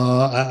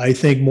 I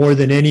think more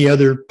than any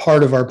other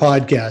part of our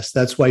podcast,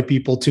 that's why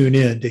people tune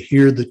in, to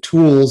hear the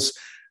tools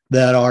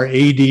that our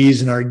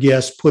ADs and our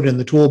guests put in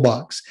the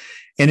toolbox.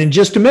 And in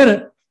just a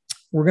minute,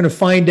 we're going to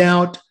find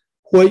out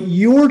what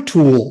your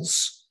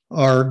tools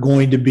are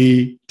going to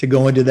be to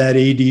go into that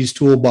AD's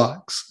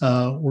toolbox.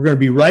 We're going to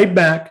be right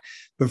back.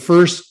 But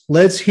first,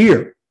 let's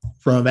hear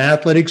from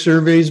Athletic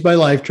Surveys by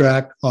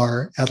Lifetrack,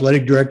 our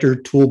Athletic Director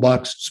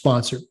Toolbox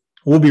sponsor.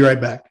 We'll be right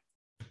back.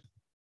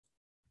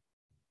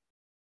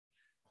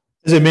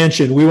 As I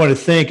mentioned, we want to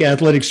thank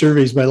Athletic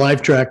Surveys by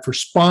Lifetrack for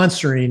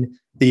sponsoring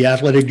the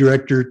Athletic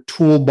Director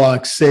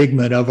Toolbox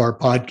segment of our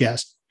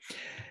podcast.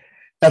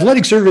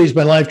 Athletic Surveys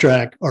by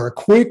Lifetrack are a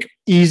quick,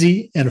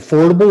 easy, and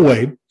affordable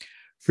way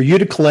for you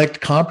to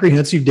collect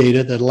comprehensive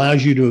data that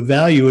allows you to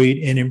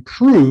evaluate and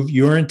improve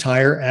your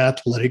entire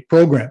athletic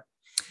program.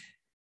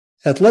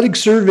 Athletic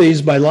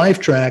Surveys by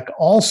Lifetrack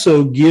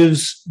also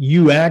gives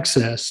you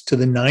access to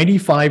the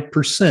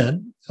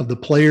 95% of the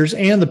players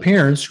and the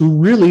parents who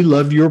really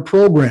love your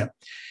program.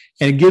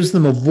 And it gives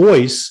them a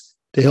voice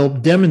to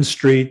help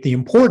demonstrate the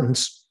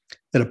importance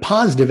that a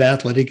positive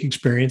athletic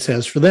experience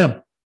has for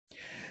them.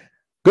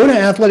 Go to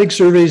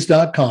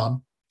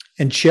athleticsurveys.com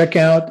and check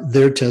out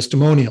their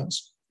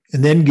testimonials,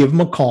 and then give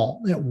them a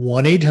call at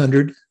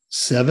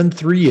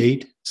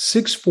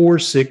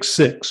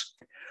 1-800-738-6466.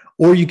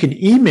 Or you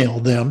can email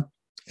them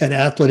at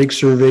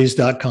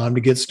athleticsurveys.com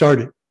to get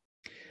started.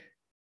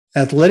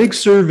 Athletic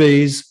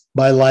Surveys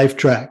by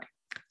Lifetrack.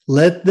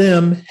 Let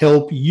them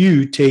help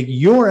you take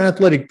your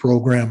athletic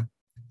program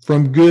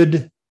from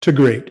good to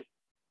great.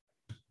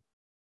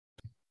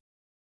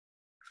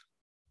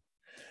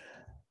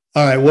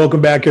 All right,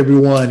 welcome back,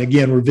 everyone.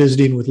 Again, we're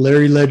visiting with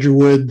Larry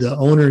Ledgerwood, the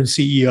owner and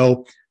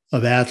CEO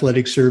of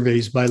Athletic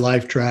Surveys by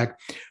Lifetrack,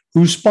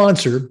 who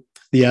sponsor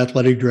the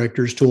Athletic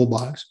Director's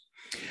Toolbox.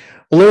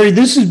 Well, Larry,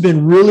 this has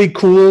been really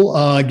cool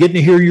getting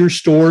to hear your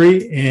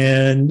story.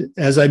 And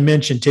as I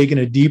mentioned, taking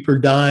a deeper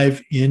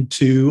dive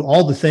into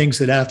all the things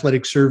that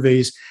Athletic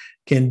Surveys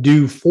can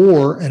do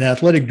for an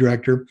athletic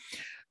director.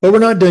 But we're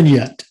not done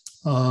yet.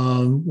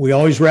 We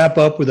always wrap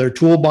up with our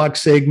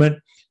toolbox segment.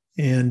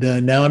 And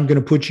now I'm going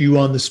to put you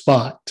on the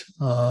spot.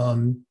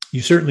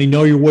 You certainly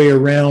know your way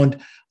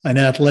around an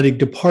athletic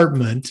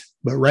department,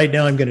 but right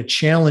now I'm going to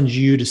challenge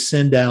you to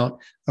send out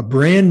a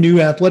brand new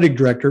athletic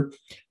director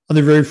on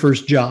their very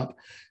first job.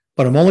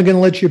 But I'm only going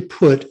to let you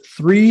put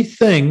 3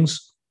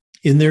 things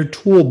in their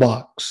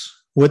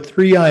toolbox. What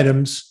 3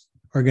 items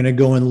are going to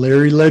go in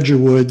Larry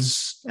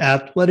Ledgerwood's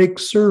Athletic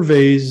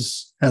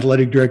Surveys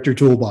Athletic Director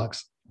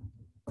Toolbox?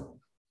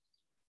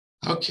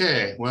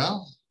 Okay,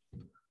 well,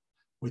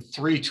 with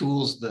 3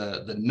 tools,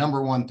 the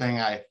number one thing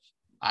I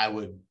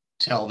would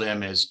tell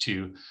them is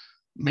to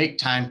make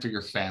time for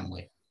your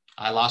family.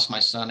 I lost my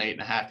son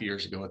 8.5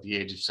 years ago at the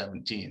age of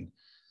 17.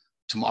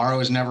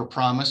 Tomorrow is never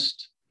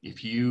promised.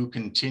 If you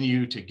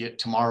continue to get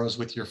tomorrows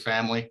with your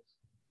family,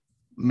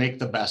 make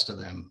the best of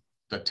them.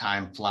 The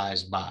time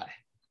flies by.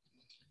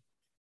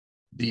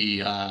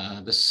 The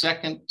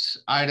second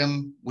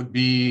item would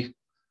be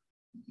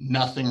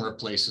nothing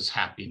replaces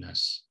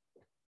happiness.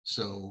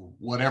 So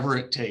whatever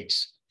it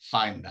takes,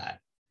 find that.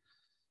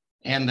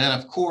 And then,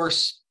 of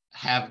course,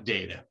 have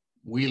data.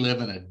 We live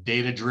in a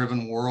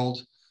data-driven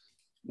world.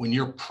 When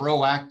you're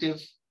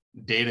proactive,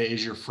 data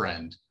is your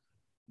friend.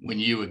 When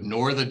you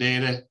ignore the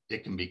data,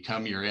 it can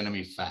become your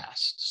enemy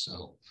fast.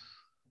 So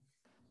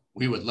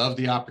we would love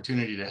the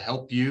opportunity to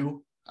help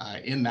you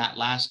in that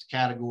last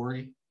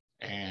category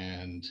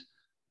and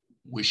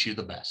wish you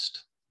the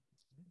best.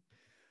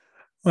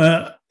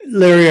 Well,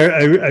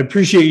 Larry, I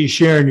appreciate you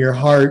sharing your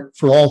heart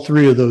for all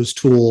 3 of those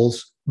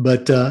tools,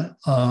 but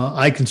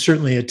I can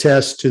certainly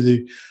attest to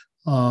the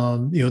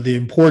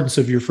importance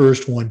of your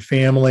first one,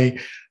 family.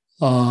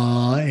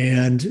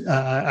 And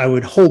I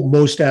would hope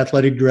most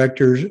athletic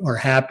directors are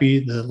happy.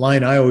 The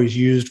line I always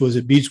used was,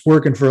 it beats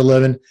working for a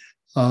living.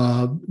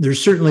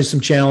 There's certainly some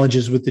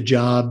challenges with the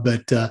job,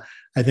 but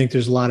I think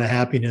there's a lot of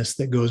happiness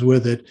that goes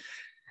with it.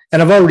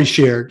 And I've already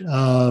shared,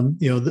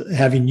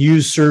 having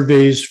used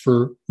surveys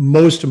for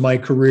most of my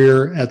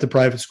career at the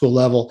private school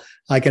level,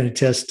 I can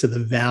attest to the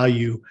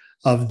value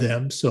of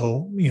them.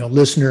 So,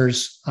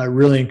 listeners, I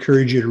really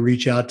encourage you to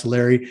reach out to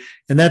Larry.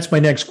 And that's my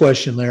next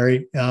question,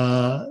 Larry.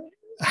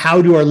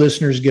 How do our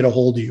listeners get a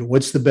hold of you?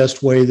 What's the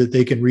best way that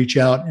they can reach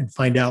out and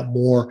find out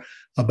more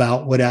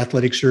about what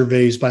Athletic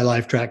Surveys by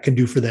Lifetrack can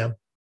do for them?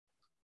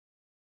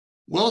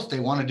 Well, if they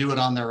want to do it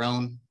on their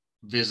own,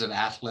 visit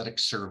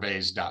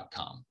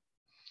athleticsurveys.com.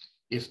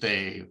 If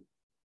they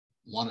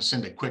want to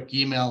send a quick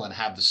email and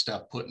have the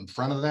stuff put in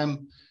front of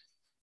them,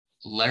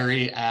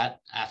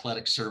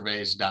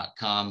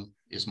 Larry@athleticsurveys.com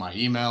is my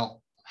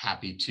email.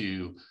 Happy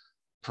to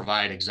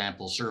provide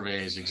example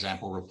surveys,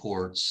 example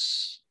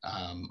reports,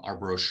 our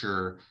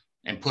brochure,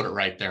 and put it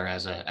right there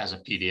as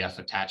a PDF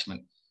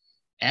attachment.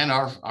 And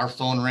our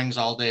phone rings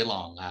all day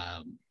long.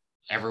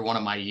 Every one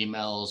of my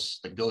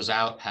emails that goes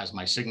out has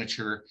my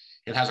signature.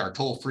 It has our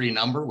toll-free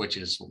number, which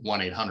is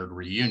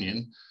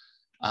 1-800-REUNION.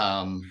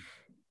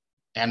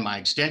 And my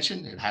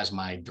extension. It has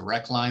my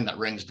direct line that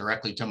rings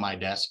directly to my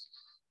desk,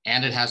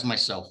 and it has my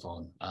cell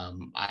phone.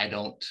 I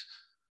don't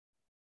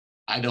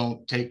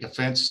take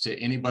offense to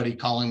anybody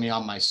calling me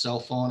on my cell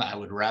phone. I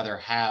would rather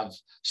have,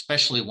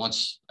 especially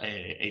once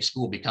a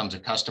school becomes a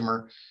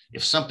customer,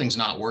 if something's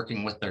not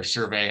working with their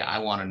survey, I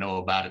want to know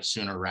about it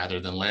sooner rather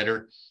than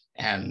later.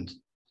 And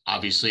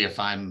obviously, if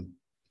I'm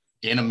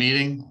in a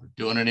meeting or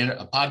doing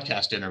a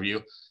podcast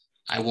interview,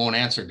 I won't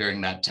answer during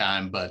that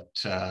time, but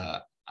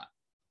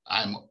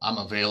I'm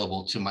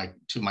available to my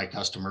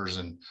customers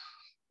and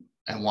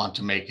want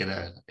to make it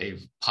a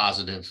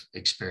positive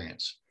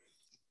experience.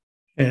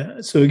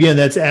 Yeah. So again,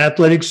 that's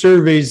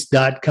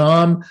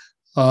athleticsurveys.com.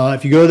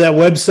 If you go to that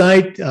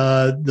website,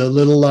 the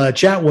little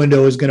chat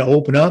window is going to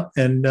open up,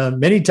 and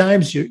many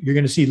times you're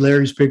going to see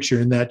Larry's picture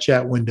in that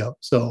chat window.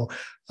 So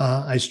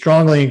I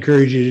strongly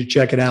encourage you to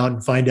check it out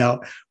and find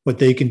out what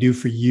they can do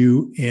for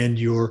you and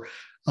your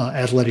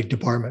athletic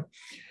department.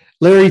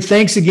 Larry,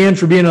 thanks again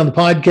for being on the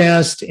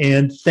podcast,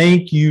 and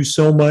thank you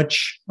so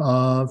much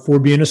for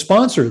being a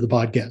sponsor of the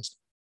podcast.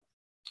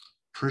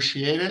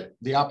 Appreciate it,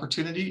 the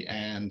opportunity,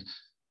 and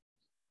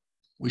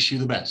wish you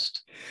the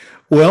best.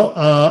 Well,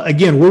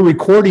 again, we're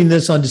recording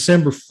this on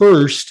December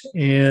 1st,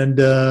 and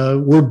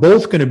we're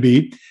both going to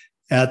be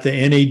at the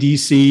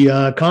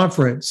NADC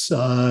conference.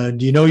 Do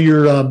you know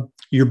your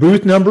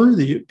booth number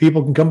that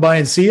people can come by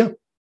and see you?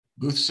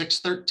 Booth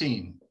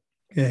 613.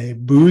 Okay,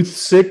 booth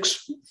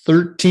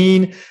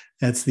 613.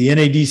 That's the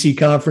NADC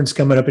conference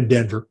coming up in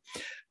Denver.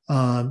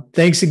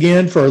 Thanks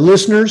again for our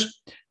listeners.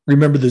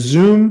 Remember, the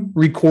Zoom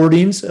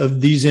recordings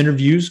of these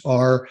interviews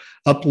are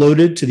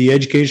uploaded to the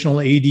Educational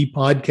AD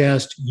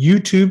Podcast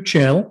YouTube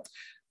channel.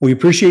 We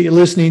appreciate you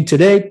listening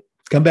today.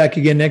 Come back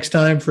again next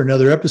time for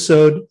another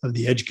episode of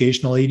the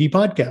Educational AD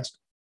Podcast.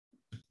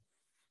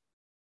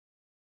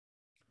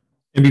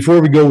 And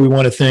before we go, we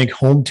want to thank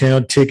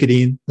Hometown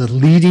Ticketing, the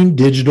leading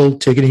digital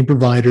ticketing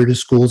provider to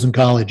schools and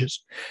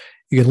colleges.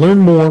 You can learn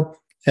more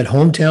at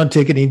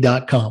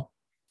hometownticketing.com.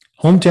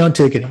 Hometown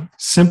Ticketing,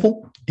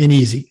 simple and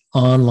easy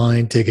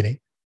online ticketing.